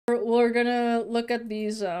We're gonna look at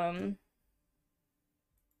these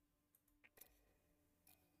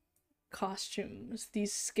costumes,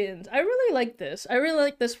 these skins. I really like this. I really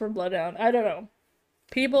like this for Bloodhound. I don't know.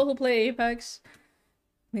 People who play Apex,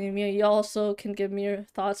 maybe you also can give me your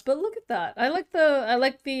thoughts, but look at that. I like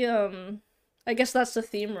the I guess that's the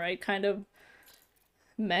theme, right? Kind of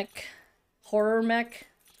mech, horror mech.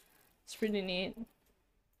 It's pretty neat.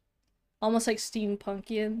 Almost like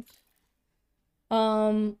steampunkian.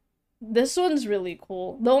 Um, this one's really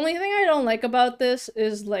cool. The only thing I don't like about this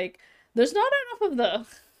is like there's not enough of the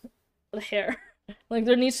hair. Like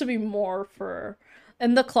there needs to be more fur.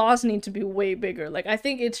 And the claws need to be way bigger. Like I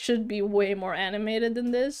think it should be way more animated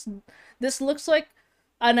than this. This looks like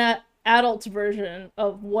an adult version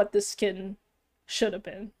of what the skin should have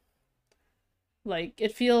been. Like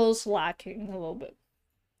it feels lacking a little bit.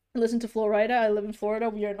 Listen to Florida. I live in Florida.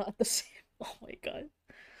 We are not the same. Oh my god.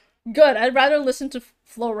 Good. I'd rather listen to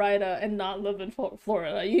Florida and not live in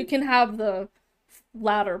Florida. You can have the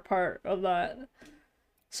latter part of that.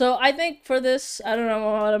 So I think for this, I don't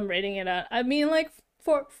know what I'm rating it at. I mean, like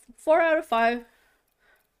four out of five,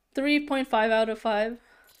 3.5 out of 5.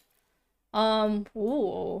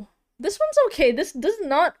 Ooh, this one's okay. This does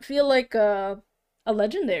not feel like a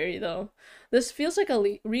legendary though. This feels like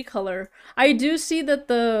a recolor. I do see that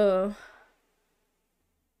the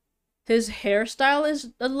his hairstyle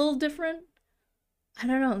is a little different. I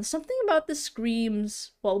don't know. Something about this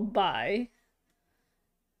screams, well, bye.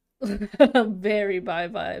 Very bye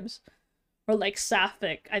vibes. Or like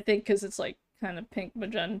sapphic, I think, because it's like kind of pink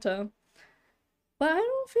magenta. But I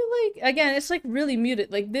don't feel like, again, it's like really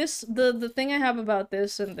muted. Like this, the thing I have about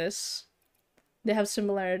this and this, they have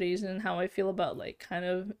similarities in how I feel about like kind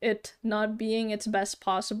of it not being its best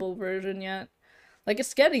possible version yet. Like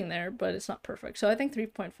it's getting there, but it's not perfect. So I think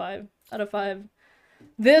 3.5 out of 5.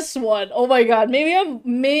 This one, oh my god,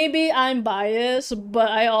 maybe I'm biased, but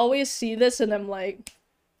I always see this and I'm like,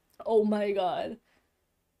 oh my god.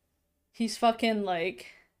 He's fucking like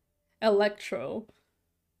Electro.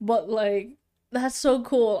 But like that's so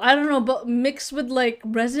cool. I don't know, but mixed with like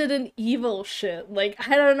Resident Evil shit. Like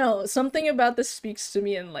I don't know, something about this speaks to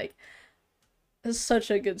me and like it's such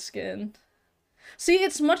a good skin. See,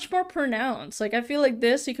 it's much more pronounced. Like I feel like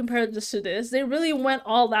this, you compare this to this, they really went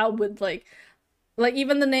all out with like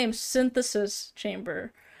even the name synthesis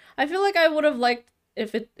chamber. I feel like I would have liked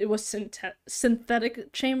if it was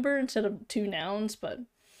synthetic chamber instead of two nouns, but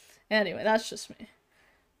anyway, that's just me.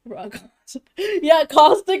 Rock. Yeah,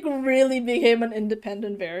 caustic really became an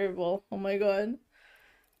independent variable. Oh my god.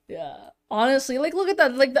 Yeah. Honestly, like look at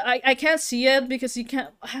that. Like I can't see it because you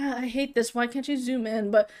can't I hate this. Why can't you zoom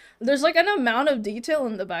in? But there's like an amount of detail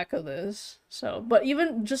in the back of this. So, but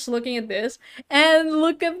even just looking at this and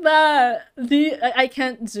look at that. I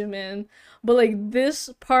can't zoom in. But like this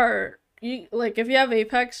part, you like if you have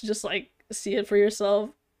Apex, just like see it for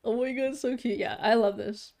yourself. Oh my god, so cute. Yeah, I love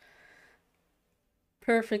this.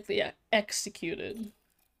 Perfectly executed.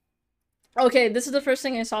 Okay, this is the first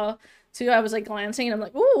thing I saw too. I was like glancing and I'm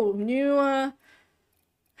like, ooh, new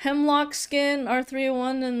Hemlock skin,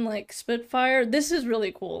 R301 and like Spitfire. This is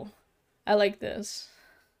really cool. I like this.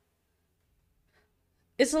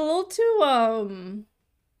 It's a little too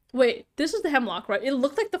wait, this is the Hemlock, right? It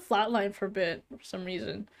looked like the flatline for a bit for some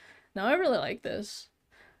reason. Now I really like this.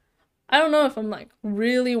 I don't know if I'm like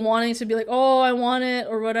really wanting to be like, oh, I want it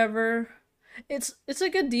or whatever. It's a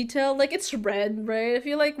good detail. Like it's red, right? If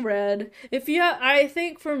you like red, if you I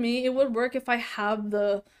think for me it would work if I have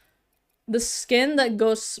the skin that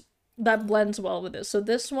goes that blends well with this. So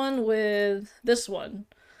this one with this one.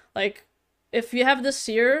 Like if you have the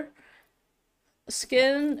sear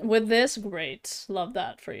skin with this, great. Love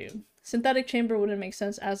that for you. Synthetic chamber wouldn't make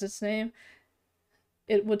sense as its name.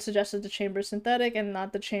 It would suggest that the chamber is synthetic and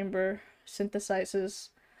not the chamber synthesizes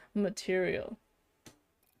material.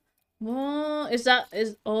 Well,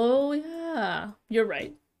 oh yeah, you're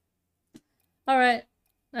right. All right,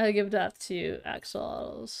 I give that to you,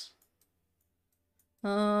 Axels.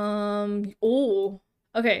 Oh,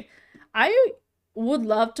 okay. I would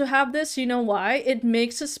love to have this. You know why? It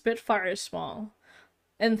makes a Spitfire small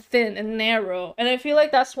and thin and narrow, and I feel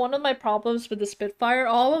like that's one of my problems with the Spitfire.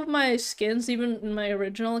 All of my skins, even in my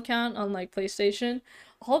original account on like PlayStation,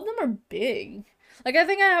 all of them are big. Like I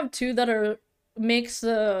think I have two that are makes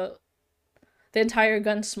the entire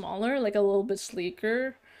gun smaller, like a little bit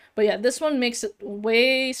sleeker. But yeah, this one makes it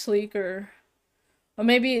way sleeker. Or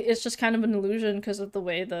maybe it's just kind of an illusion because of the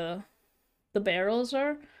way the barrels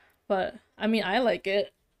are. But I mean, I like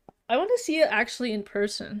it. I want to see it actually in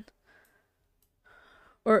person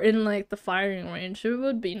or in like the firing range. It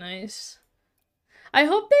would be nice. I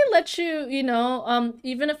hope they let you,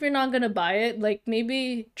 even if you're not gonna buy it, like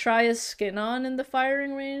maybe try a skin on in the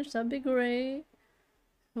firing range. That'd be great.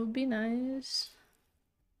 It would be nice.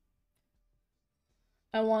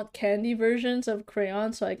 I want candy versions of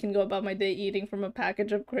crayons so I can go about my day eating from a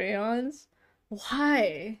package of crayons.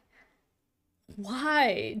 Why?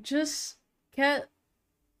 Why? Just get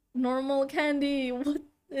normal candy. What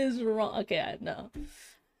is wrong? Okay, no.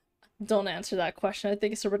 Don't answer that question. I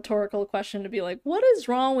think it's a rhetorical question to be like, what is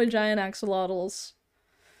wrong with giant axolotls?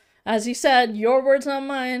 As you said, your words, not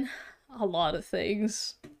mine. A lot of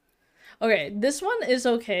things. Okay, this one is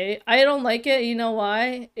okay. I don't like it. You know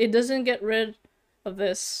why? It doesn't get rid of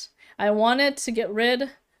this. I want it to get rid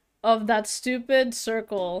of that stupid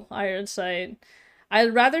circle iron sight.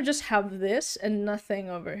 I'd rather just have this and nothing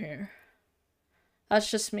over here. That's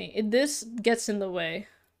just me. This gets in the way.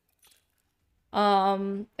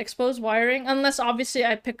 Exposed wiring, unless obviously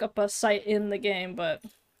I pick up a sight in the game, but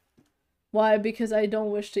why? Because I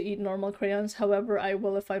don't wish to eat normal crayons. However, I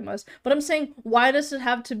will if I must. But I'm saying, why does it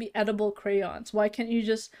have to be edible crayons? Why can't you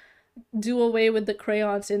just do away with the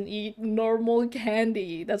crayons and eat normal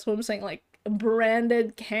candy? That's what I'm saying, like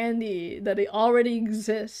branded candy that it already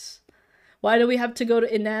exists. Why do we have to go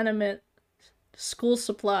to inanimate school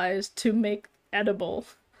supplies to make edible?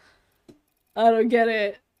 I don't get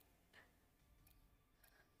it.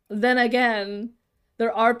 Then again,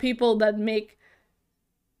 there are people that make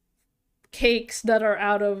cakes that are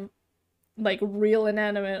out of like real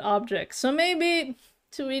inanimate objects. So maybe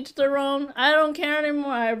to each their own. I don't care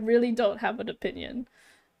anymore. I really don't have an opinion.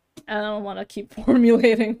 I don't want to keep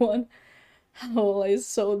formulating one. How will I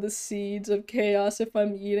sow the seeds of chaos if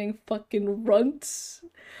I'm eating fucking runts?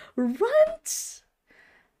 Runts?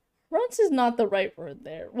 Runts is not the right word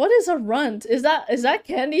there. What is a runt? Is that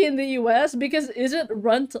candy in the US? Because isn't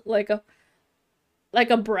runt like a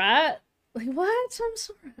brat? Like what?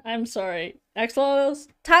 I'm sorry. Axolotls.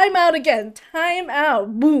 Time out again. Time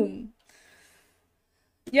out. Boom.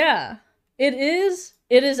 Yeah. It is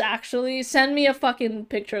actually, send me a fucking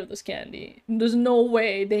picture of this candy. There's no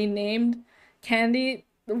way they named candy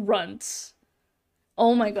runts.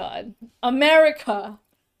 Oh my god. America.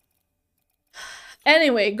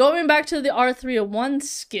 Anyway, going back to the R301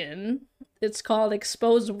 skin, it's called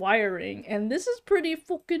Exposed Wiring, and this is pretty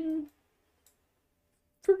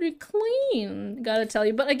clean, gotta tell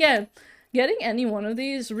you. But again, getting any one of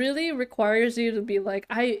these really requires you to be like,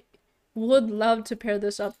 I would love to pair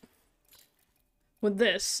this up with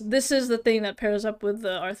this is the thing that pairs up with the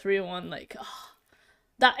R301, like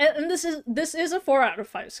that. And this is a 4 out of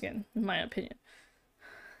 5 skin in my opinion.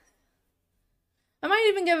 I might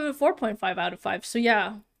even give it a 4.5 out of 5. So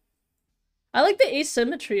yeah, I like the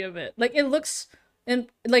asymmetry of it. Like it looks, and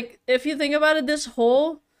like if you think about it, this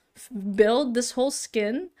whole build, this whole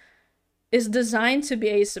skin is designed to be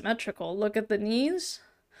asymmetrical. Look at the knees,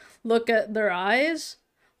 look at their eyes,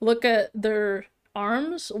 look at their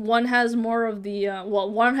arms. One has more of the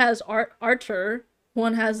well, one has Archer,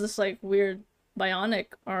 one has this like weird bionic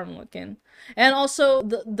arm looking, and also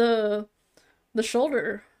the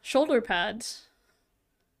shoulder pads,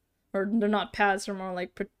 or they're not pads, they're more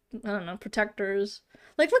like I don't know, protectors.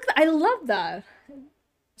 Like look, I love that.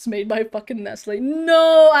 It's made by fucking Nestle.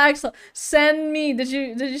 No, Axel, send me. Did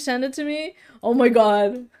you send it to me? Oh my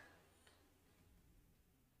god.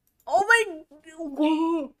 Oh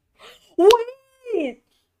my. Wait.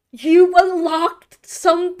 You unlocked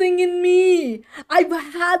something in me. I've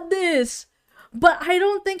had this, but I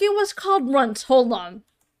don't think it was called Runts. Hold on.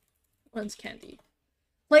 Runts candy.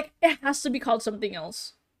 Like it has to be called something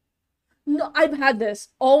else. No, I've had this.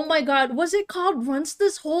 Oh my god, was it called Runts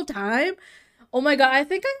this whole time? Oh my god, I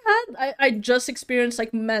think I just experienced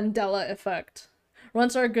like Mandela effect.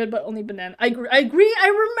 Runts are good, but only banana. I agree, I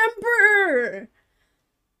remember!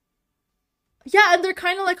 Yeah, and they're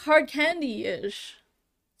kind of like hard candy-ish.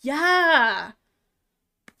 Yeah!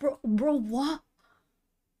 Bro, what?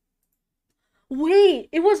 Wait,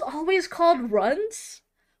 it was always called Runts?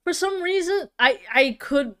 For some reason, I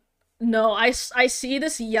could... No, I see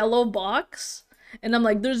this yellow box, and I'm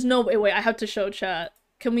like, there's no way. Wait, I have to show chat.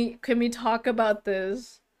 Can we talk about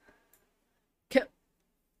this?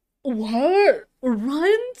 What?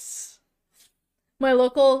 Runts? My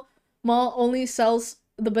local mall only sells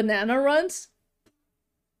the banana runts?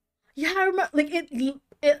 Yeah, I remember, like,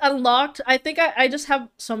 it unlocked. I think I just have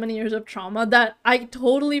so many years of trauma that I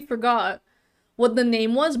totally forgot what the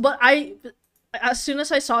name was, but as soon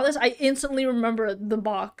as I saw this, I instantly remember the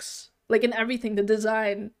box. Like, and everything, the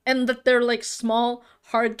design, and that they're, like, small,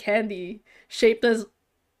 hard candy shaped as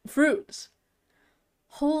fruits.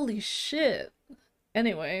 Holy shit.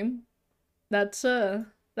 Anyway, that's a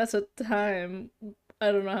time.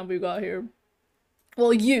 I don't know how we got here.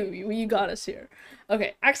 Well, you got us here.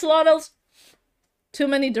 Okay, axolotls. Too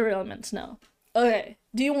many derailments now. Okay,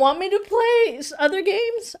 do you want me to play other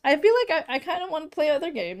games? I feel like I kind of want to play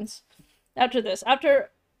other games after this. After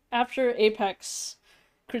Apex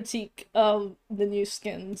critique of the new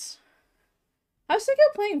skins. I was thinking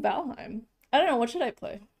of playing Valheim. I don't know, what should I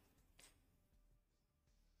play?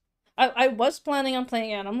 I was planning on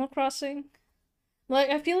playing Animal Crossing. Like,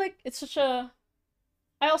 I feel like it's such a...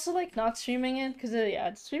 I also like not streaming it, because,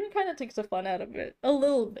 yeah, streaming kind of takes the fun out of it. A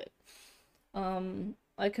little bit.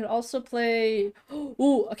 I could also play...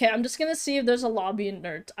 Ooh, okay, I'm just gonna see if there's a lobby in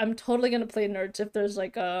Nerds. I'm totally gonna play Nerds if there's,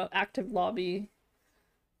 like, a active lobby.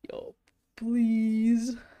 Yo,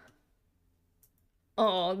 please.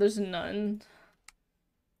 Oh, there's none.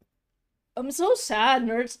 I'm so sad.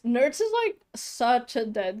 Nerds is, like, such a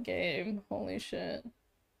dead game. Holy shit.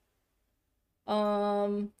 Blah,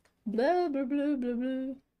 blah, blah, blah,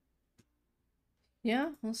 blah.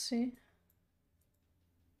 Yeah, we'll see.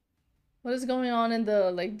 What is going on in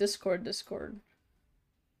the, like, Discord?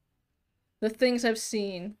 The things I've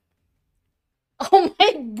seen. Oh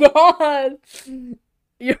my god!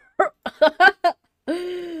 You're...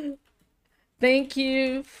 Thank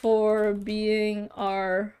you for being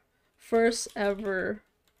our first ever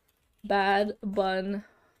Bad Bun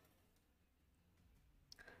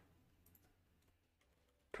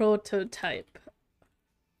prototype.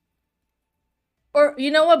 Or,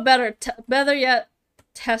 you know what, better yet,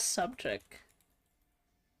 test subject.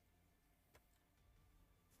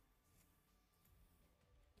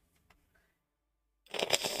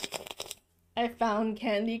 I found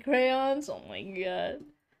candy crayons. Oh my god.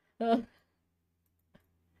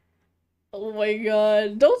 Oh my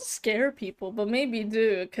god. Don't scare people, but maybe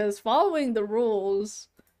do, because following the rules.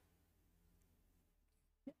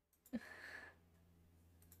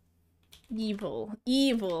 Evil.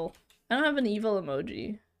 Evil. I don't have an evil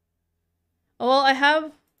emoji. Oh, well, I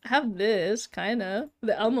have this, kinda.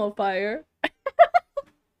 The Elmo fire.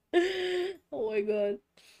 Oh my god.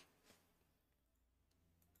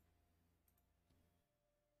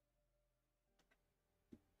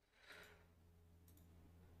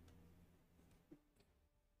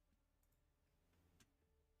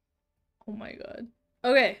 Oh my god.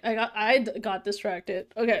 Okay, I got distracted.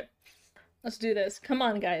 Okay. Let's do this. Come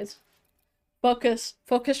on, guys. Focus.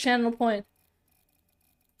 Focus channel point.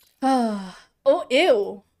 Oh,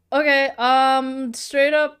 ew. Okay,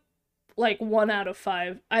 straight up, like, 1 out of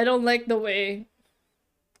 5. I don't like the way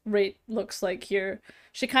Rate looks like here.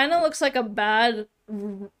 She kind of looks like a bad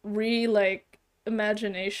like,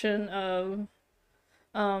 imagination of,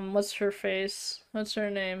 what's her face? What's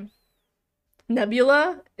her name?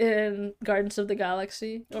 Nebula in Guardians of the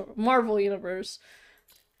Galaxy, or Marvel Universe.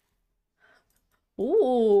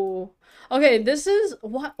 Ooh. Okay, this is...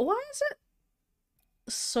 Why is it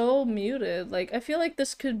so muted? Like, I feel like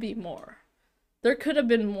this could be more. There could have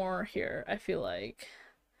been more here, I feel like.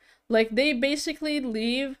 Like, they basically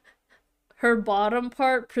leave her bottom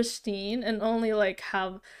part pristine and only, like,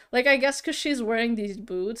 have... Like, I guess because she's wearing these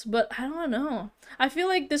boots, but I don't know. I feel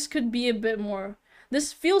like this could be a bit more...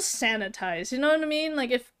 This feels sanitized, you know what I mean?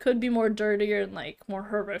 Like, it could be more dirtier and, like, more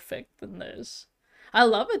horrific than this. I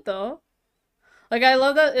love it, though. Like, I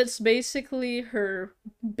love that it's basically her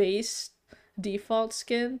base default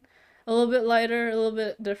skin. A little bit lighter, a little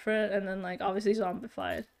bit different, and then, like, obviously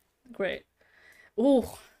zombified. Great. Ooh.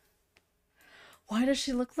 Why does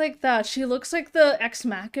she look like that? She looks like the Ex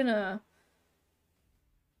Machina.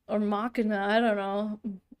 Or Machina, I don't know.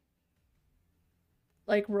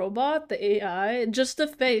 Like, robot, the AI. Just the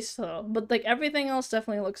face, though. But, like, everything else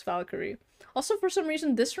definitely looks Valkyrie. Also, for some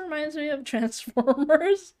reason, this reminds me of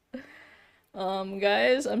Transformers.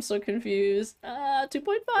 Guys, I'm so confused.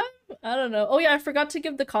 2.5? I don't know. Oh yeah, I forgot to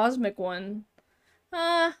give the cosmic one.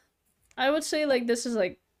 I would say, like, this is,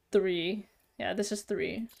 like, 3. Yeah, this is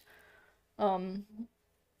 3. I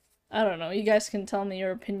don't know. You guys can tell me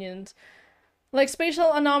your opinions. Like,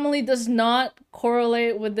 Spatial Anomaly does not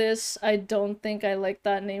correlate with this. I don't think I like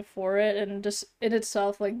that name for it, and just in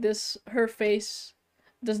itself, like, this, her face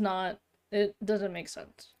does not, it doesn't make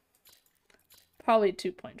sense. Probably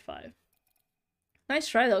 2.5. Nice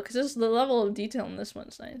try, though, because the level of detail in this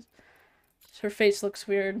one's nice. Her face looks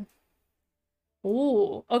weird.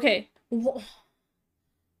 Ooh, okay.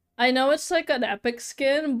 I know it's like an epic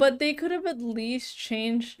skin, but they could have at least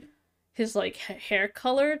changed his, like, hair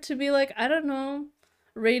color to be, like, I don't know,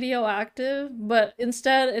 radioactive, but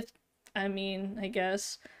instead it's, I mean, I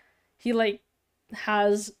guess he, like,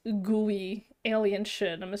 has gooey alien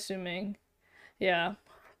shit, I'm assuming. Yeah.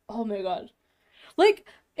 Oh my god. Like,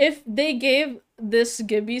 if they gave this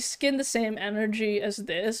Gibby skin the same energy as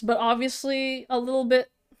this, but obviously a little bit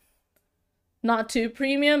not too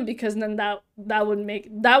premium, because then that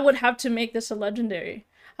would have to make this a legendary.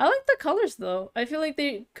 I like the colors though. I feel like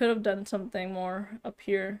they could have done something more up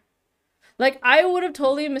here. Like I would have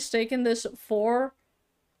totally mistaken this for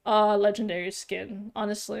legendary skin,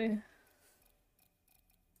 honestly.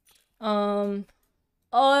 Oh,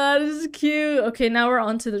 that is cute. Okay, now we're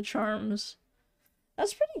on to the charms.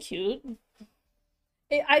 That's pretty cute.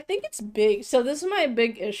 I think it's big. So this is my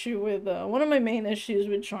big issue with one of my main issues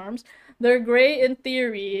with charms. They're great in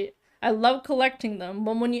theory. I love collecting them,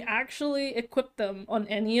 but when you actually equip them on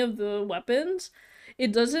any of the weapons,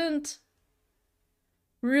 it doesn't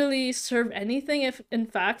really serve anything. If in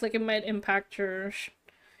fact, like, it might impact your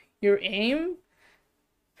aim,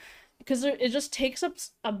 because it just takes up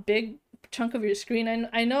a big chunk of your screen.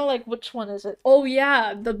 I know, like, which one is it? Oh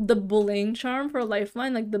yeah, the Boulein charm for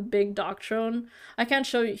Lifeline, like the big Doctrone. I can't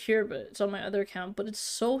show you here, but it's on my other account, but it's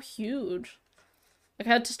so huge. Like,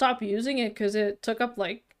 I had to stop using it because it took up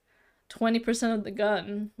like 20% of the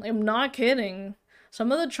gun. Like, I'm not kidding.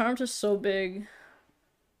 Some of the charms are so big.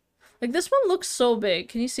 Like, this one looks so big.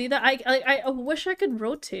 Can you see that? I wish I could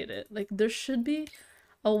rotate it. Like, there should be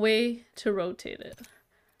a way to rotate it.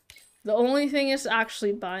 The only thing is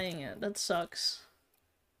actually buying it. That sucks.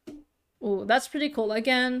 Ooh, that's pretty cool.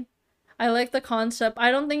 Again, I like the concept. I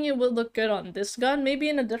don't think it would look good on this gun. Maybe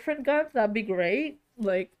in a different gun, that'd be great.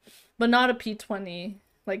 Like, but not a P20.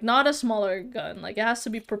 Like, not a smaller gun. Like, it has to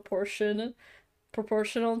be proportional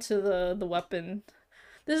to the weapon.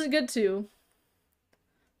 This is good too.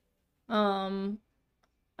 I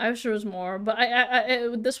wish there was more, but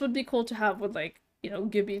this would be cool to have with, like, you know,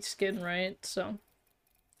 Gibby skin, right? So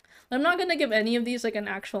I'm not gonna give any of these like an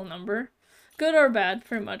actual number, good or bad,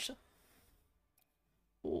 pretty much.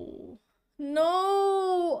 Ooh.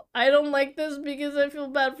 No, I don't like this because I feel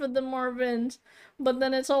bad for the Marvins, but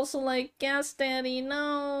then it's also like, Gas Daddy,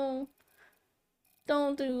 no,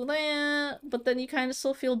 don't do that. But then you kind of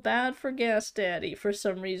still feel bad for Gas Daddy for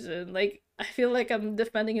some reason. Like, I feel like I'm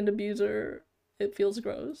defending an abuser. It feels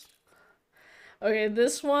gross. Okay,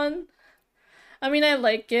 this one, I mean, I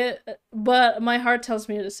like it, but my heart tells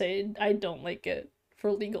me to say I don't like it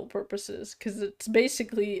for legal purposes, because it's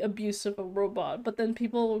basically abuse of a robot. But then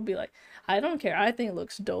people will be like, I don't care, I think it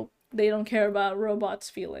looks dope. They don't care about robots'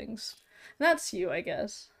 feelings. And that's you, I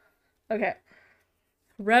guess. Okay.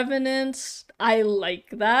 Revenants, I like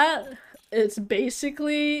that. It's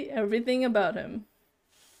basically everything about him.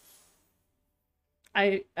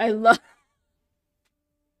 I love.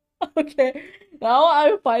 Okay, now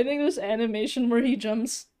I'm finding this animation where he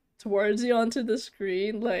jumps towards you onto the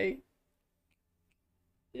screen. Like,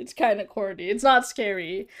 it's kind of corny. It's not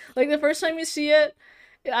scary. Like, the first time you see it,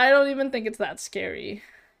 I don't even think it's that scary.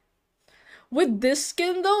 With this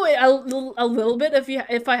skin though, a little bit.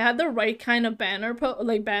 If I had the right kind of banner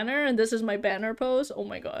banner, and this is my banner pose. Oh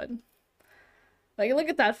my god! Like, look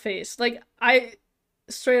at that face. Like, I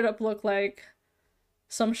straight up look like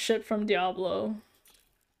some shit from Diablo.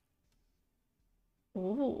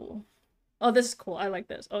 Ooh. Oh, this is cool. I like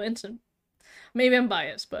this. Oh, instant. Maybe I'm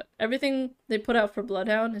biased, but everything they put out for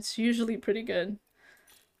Bloodhound, it's usually pretty good.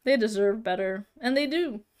 They deserve better, and they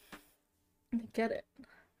do. They get it.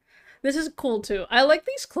 This is cool too. I like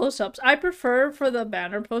these close-ups. I prefer for the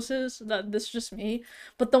banner poses, this is just me,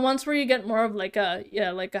 but the ones where you get more of like a,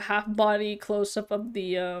 yeah, like a half-body close-up of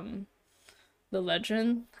the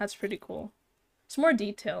legend, that's pretty cool. It's more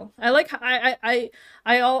detail. I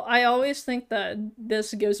always think that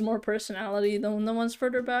this gives more personality than the ones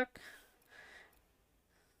further back.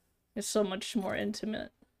 It's so much more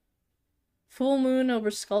intimate. Full Moon over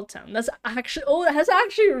Skulltown. That's actually, oh, that's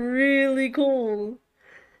actually really cool.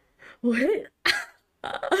 Wait.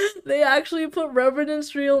 They actually put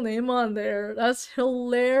Revenant's real name on there. That's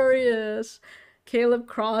hilarious. Caleb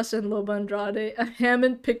Cross and Loba Andrade, a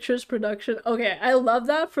Hammond Pictures production. Okay, I love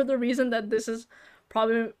that for the reason that this is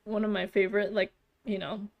probably one of my favorite, like, you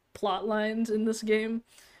know, plot lines in this game,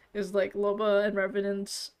 is like Loba and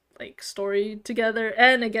Revenant's like story together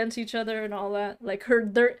and against each other and all that. Like,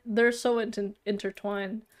 they're so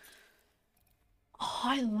intertwined. Oh,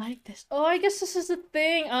 I like this. Oh, I guess this is the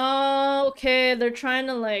thing. Oh, okay. They're trying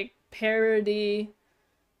to like parody.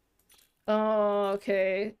 Oh,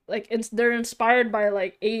 okay. Like, they're inspired by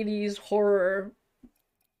like 80s horror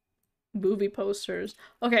movie posters.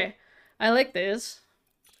 Okay. I like this.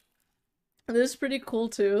 This is pretty cool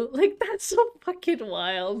too. Like, that's so fucking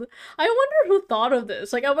wild. I wonder who thought of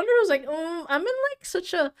this. Like, I wonder who's like, I'm in like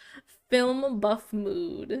such a film buff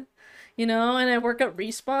mood, you know, and I work at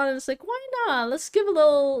Respawn, and it's like, why not? Let's give a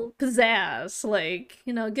little pizzazz, like,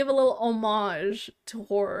 you know, give a little homage to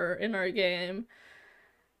horror in our game.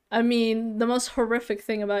 I mean, the most horrific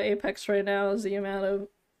thing about Apex right now is the amount of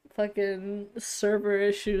fucking server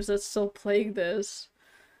issues that still plague this.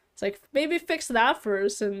 It's like, maybe fix that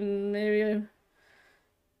first, and maybe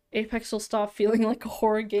Apex will stop feeling like a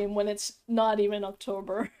horror game when it's not even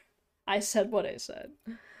October. I said what I said.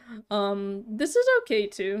 This is okay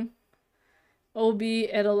too. Obi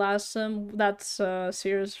Edelasum, that's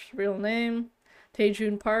Seer's real name.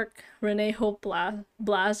 Taejun Park, Renee Hope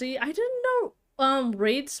Blasey. I didn't know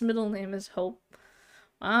Raid's middle name is Hope.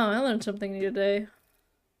 Wow, I learned something new today.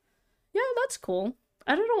 Yeah, that's cool.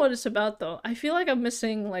 I don't know what it's about though. I feel like I'm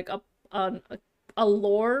missing like a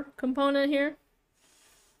lore component here.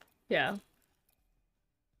 Yeah.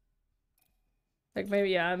 Like maybe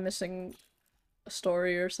yeah, I'm missing a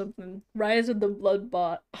story or something. Rise of the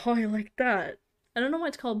Bloodbot. Oh, I like that. I don't know why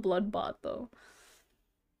it's called Bloodbot though.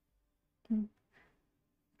 Could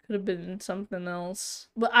have been something else.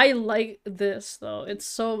 But I like this though. It's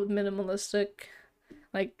so minimalistic.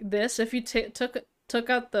 Like this, if you took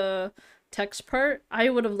out the text part, I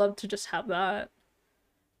would have loved to just have that.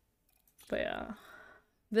 But yeah.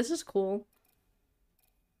 This is cool.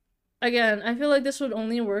 Again, I feel like this would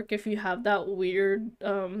only work if you have that weird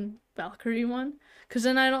Valkyrie one, because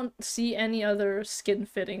then I don't see any other skin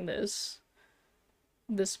fitting this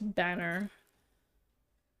banner.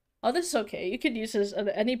 Oh, this is okay. You could use this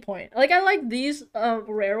at any point. Like, I like these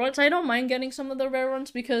rare ones. I don't mind getting some of the rare ones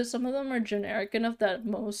because some of them are generic enough that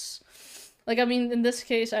most... Like, I mean, in this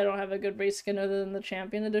case, I don't have a good race skin other than the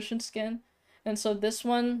Champion Edition skin. And so this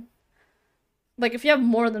one... Like, if you have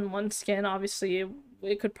more than one skin, obviously,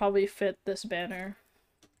 it could probably fit this banner.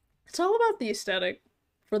 It's all about the aesthetic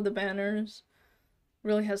for the banners.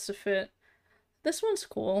 Really has to fit. This one's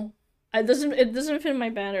cool. It doesn't fit my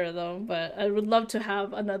banner though, but I would love to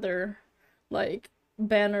have another like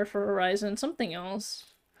banner for Horizon, something else.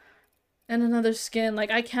 And another skin.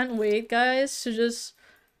 Like I can't wait, guys, to just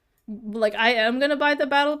like I am gonna buy the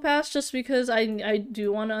battle pass just because I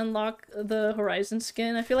do want to unlock the Horizon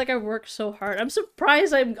skin. I feel like I worked so hard. I'm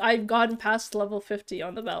surprised I've gotten past level 50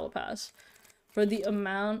 on the battle pass for the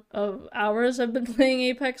amount of hours I've been playing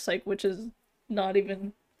Apex, like which is not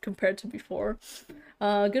even compared to before.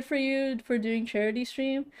 Good for you for doing charity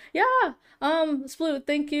stream. Yeah, Sploot,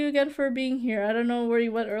 thank you again for being here. I don't know where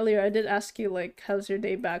you went earlier. I did ask you, like, how's your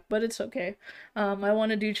day back, but it's okay. I want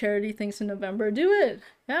to do charity things in November. Do it!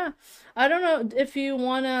 Yeah. I don't know if you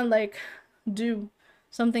want to, like, do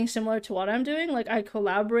something similar to what I'm doing. Like, I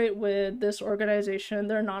collaborate with this organization.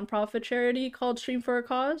 They're a nonprofit charity called Stream for a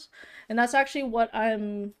Cause, and that's actually what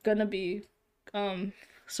I'm gonna be,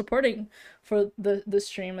 supporting for the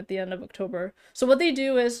stream at the end of October. So what they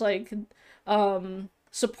do is like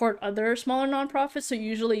support other smaller nonprofits. So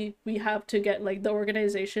usually we have to get like the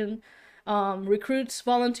organization recruits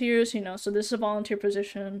volunteers, you know. So this is a volunteer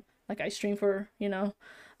position. Like I stream for, you know,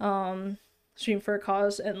 stream for a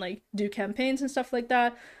cause and like do campaigns and stuff like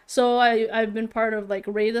that. So I've been part of like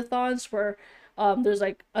raid-a-thons where there's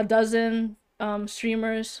like a dozen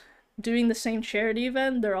streamers doing the same charity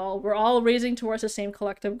event. We're all raising towards the same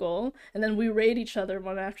collective goal, and then we raid each other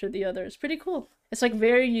one after the other. It's pretty cool. It's like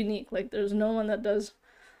very unique. Like there's no one that does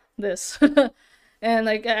this. And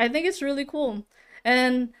like I think it's really cool.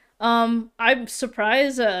 And I'm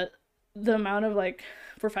surprised at the amount of like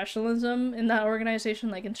professionalism in that organization,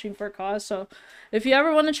 like in Stream for a Cause. So if you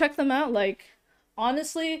ever want to check them out, like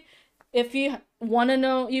honestly, if you want to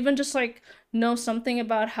know, even just like know something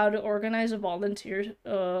about how to organize a volunteer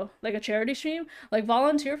like a charity stream, like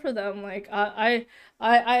volunteer for them. Like I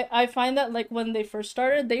find that like when they first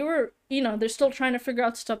started, they were, you know, they're still trying to figure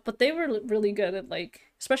out stuff, but they were really good at like,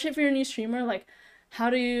 especially if you're a new streamer, like how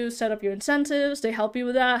do you set up your incentives? They help you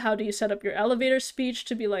with that. How do you set up your elevator speech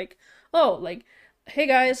to be like, oh, like, hey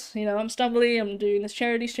guys, you know, I'm Stumbly, I'm doing this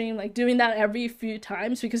charity stream, like doing that every few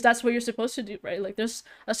times because that's what you're supposed to do, right? Like there's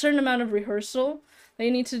a certain amount of rehearsal that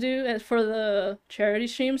you need to do for the charity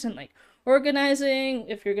streams, and like organizing,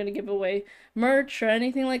 if you're gonna give away merch or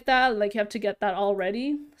anything like that, like you have to get that all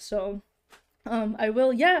ready. So I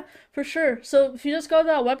will, yeah, for sure. So if you just go to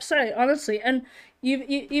that website, honestly, and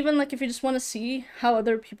even like if you just want to see how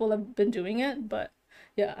other people have been doing it, but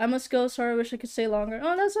yeah, I must go. Sorry, I wish I could stay longer.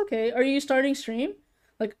 Oh, that's okay. Are you starting stream?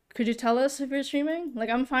 Like, could you tell us if you're streaming? Like,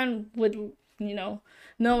 I'm fine with, you know,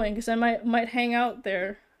 knowing, because I might hang out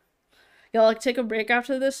there. Yeah, like take a break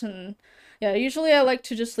after this, and yeah, usually I like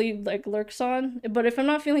to just leave like lurks on, but if I'm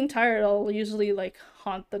not feeling tired, I'll usually like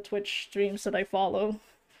haunt the Twitch streams that I follow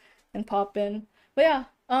and pop in. But yeah,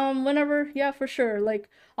 Whenever, yeah, for sure. Like,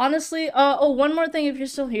 honestly, oh, one more thing, if you're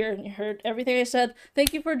still here and you heard everything I said,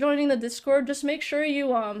 thank you for joining the Discord. Just make sure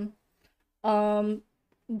you, um,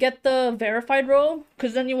 get the verified role,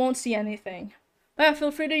 because then you won't see anything. But yeah,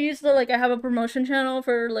 feel free to use the, like, I have a promotion channel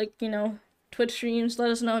for, like, you know, Twitch streams.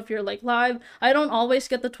 Let us know if you're, like, live. I don't always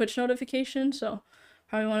get the Twitch notification, so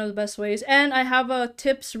probably one of the best ways. And I have a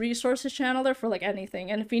tips resources channel there for, like,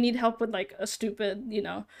 anything. And if you need help with, like, a stupid, you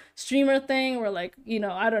know, streamer thing, or, like, you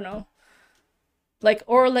know, I don't know, like,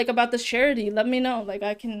 or, like, about this charity, let me know. Like,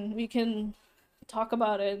 we can talk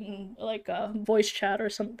about it in, like, a voice chat or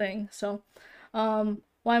something. So,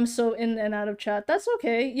 why I'm so in and out of chat. That's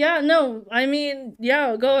okay. Yeah, no, I mean,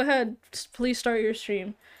 yeah, go ahead. Just please start your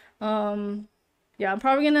stream. Yeah, I'm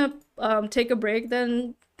probably gonna take a break,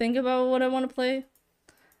 then think about what I want to play.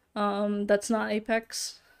 That's not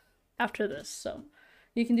Apex after this, so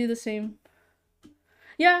you can do the same.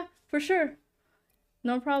 Yeah, for sure.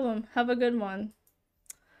 No problem. Have a good one.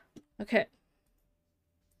 Okay.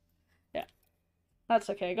 Yeah.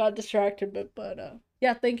 That's okay. I got distracted, but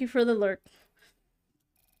yeah, thank you for the lurk.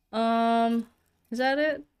 Is that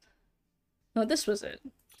it? No, this was it.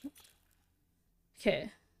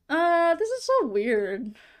 Okay. This is so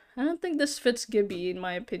weird. I don't think this fits Gibby, in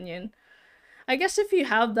my opinion. I guess if you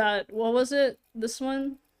have that, what was it? This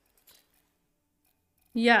one?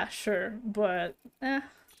 Yeah, sure, but eh.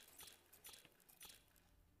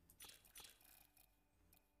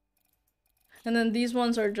 And then these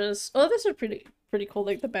ones are just, oh, these are pretty cool,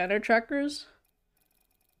 like the banner trackers.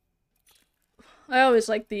 I always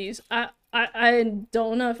like these. I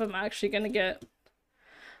don't know if I'm actually gonna get,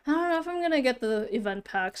 I don't know if I'm gonna get the event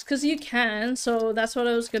packs, because you can, so that's what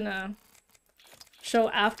I was gonna show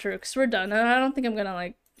after, because we're done, and I don't think I'm gonna,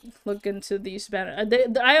 like, look into these banner.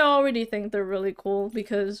 I already think they're really cool,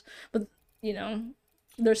 because, but, you know,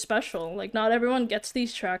 they're special. Like, not everyone gets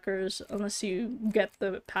these trackers unless you get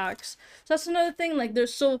the packs. So that's another thing, like,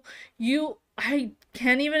 there's so, I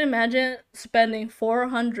can't even imagine spending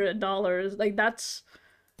 $400, like, that's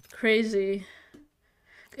crazy,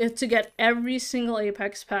 to get every single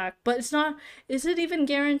Apex pack. But it's not, is it even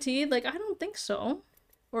guaranteed? Like, I don't think so.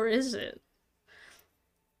 Or is it?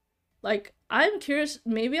 Like, I'm curious,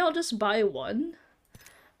 maybe I'll just buy one.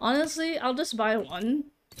 Honestly, I'll just buy one.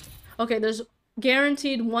 Okay, there's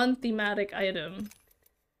guaranteed one thematic item.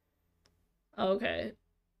 Okay.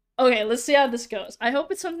 Okay, let's see how this goes. I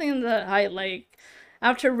hope it's something that I like.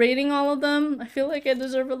 After rating all of them, I feel like I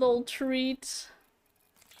deserve a little treat.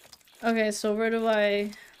 Okay, so where do I...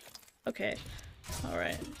 Okay.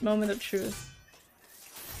 Alright, moment of truth.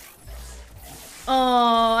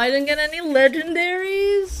 Oh, I didn't get any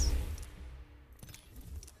legendaries?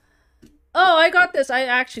 Oh, I got this. I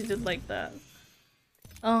actually did like that.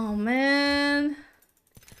 Oh, man.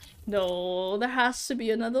 No, there has to be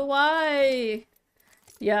another Y.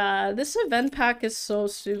 Yeah, this event pack is so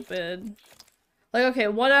stupid. Like, okay,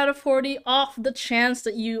 1 out of 40 off the chance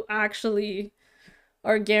that you actually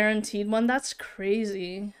are guaranteed one. That's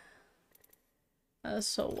crazy. That's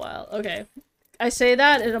so wild. Okay. I say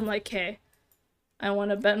that and I'm like, hey, I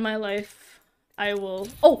want to bet my life. I will.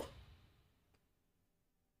 Oh!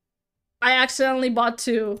 I accidentally bought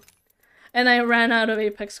 2. And I ran out of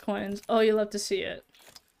Apex coins. Oh, you'll have to see it.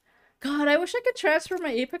 God, I wish I could transfer my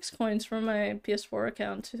Apex coins from my PS4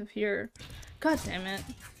 account to here. God damn it.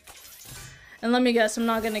 And let me guess, I'm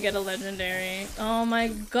not gonna get a legendary. Oh my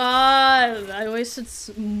god, I wasted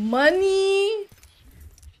money!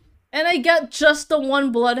 And I get just the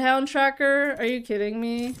 1 Bloodhound tracker? Are you kidding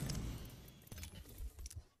me?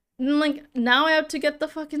 And like, now I have to get the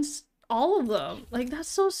fucking all of them. Like, that's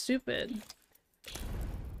so stupid.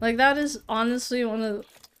 Like, that is honestly one of the...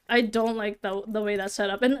 I don't like the way that's set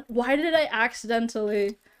up. And why did I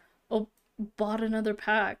accidentally bought another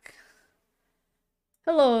pack?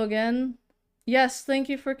 Hello again. Yes, thank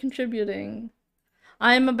you for contributing.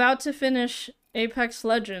 I'm about to finish Apex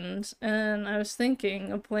Legends, and I was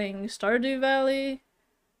thinking of playing Stardew Valley,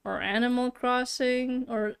 or Animal Crossing,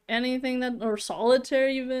 or anything that, or Solitaire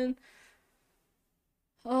even.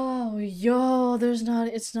 Oh, yo,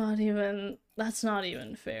 it's not even, that's not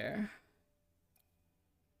even fair.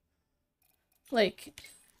 Like,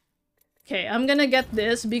 okay, I'm gonna get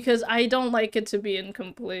this because I don't like it to be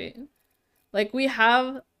incomplete. Like, we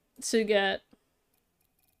have to get...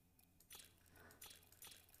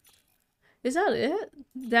 Is that it?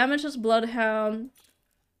 Damages Bloodhound.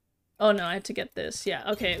 Oh no, I had to get this. Yeah,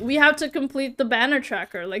 okay. We have to complete the banner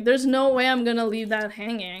tracker. Like, there's no way I'm gonna leave that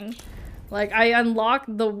hanging. Like, I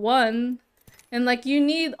unlocked the 1, and like, you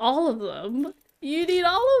need all of them. You need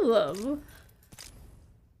all of them.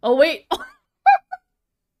 Oh, wait.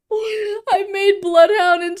 I made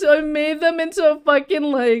them into a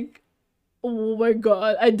fucking like, oh my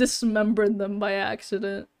god, I dismembered them by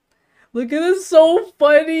accident. Look at it, so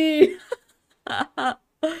funny.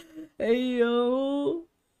 Hey yo.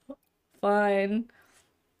 Fine.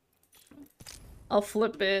 I'll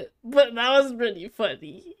flip it. But that was pretty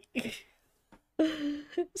funny.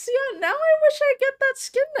 See, now I wish I get that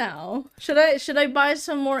skin now. Should I buy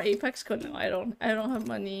some more Apex code? No, I don't have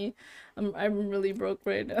money. I'm really broke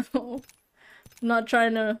right now. I'm not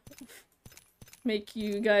trying to make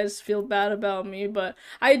you guys feel bad about me, but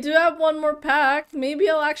I do have one more pack. Maybe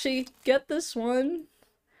I'll actually get this one.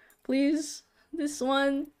 Please, this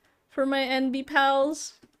one for my NB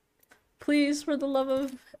pals. Please, for the love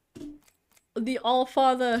of the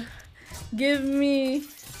All-Father, give me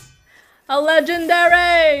a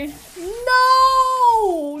legendary!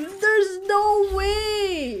 No! There's no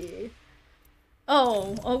way!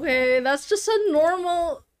 Oh, okay, that's just a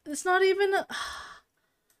normal... It's not even a...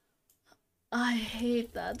 I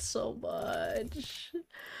hate that so much.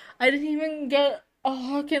 I didn't even get a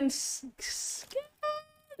fucking skin.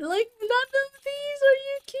 Like, none of these, are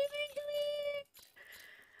you kidding me?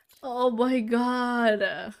 Oh my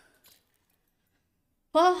god.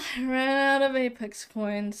 Well, I ran out of Apex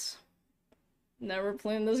coins. Never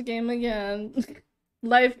playing this game again.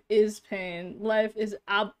 Life is pain. Life is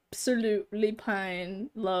absolutely pain,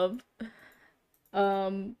 love.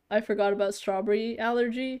 I forgot about strawberry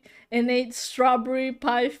allergy. Innate strawberry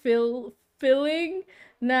pie filling.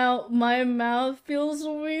 Now my mouth feels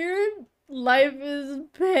weird. Life is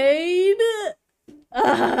pain.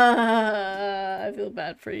 I feel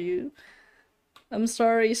bad for you. I'm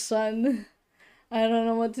sorry, son. I don't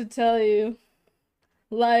know what to tell you.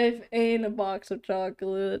 Life ain't a box of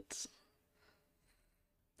chocolates.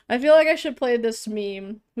 I feel like I should play this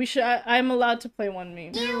meme. I'm allowed to play one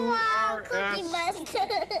meme. You are Cookie Monster.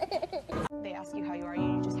 They ask you how you are,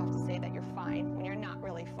 you just have to say that you're fine when you're not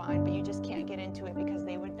really fine, but you just can't get into it because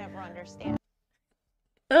they would never understand.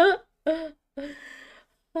 I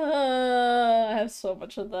have so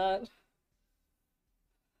much of that.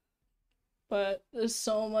 But there's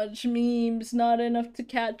so much memes, not enough to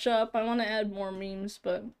catch up. I want to add more memes,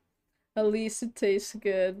 but at least it tastes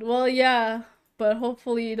good. Well, yeah, but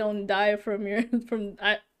hopefully you don't die from your from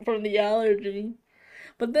the allergy.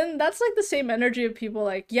 But then that's like the same energy of people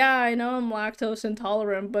like, yeah, I know I'm lactose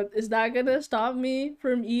intolerant, but is that gonna stop me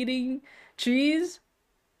from eating cheese?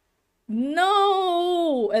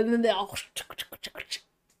 No! And then they all...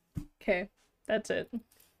 Okay, that's it.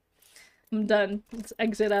 I'm done. Let's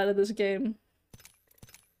exit out of this game.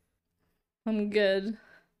 I'm good.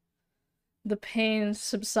 The pain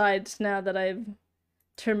subsides now that I've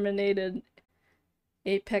terminated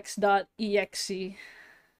Apex.exe.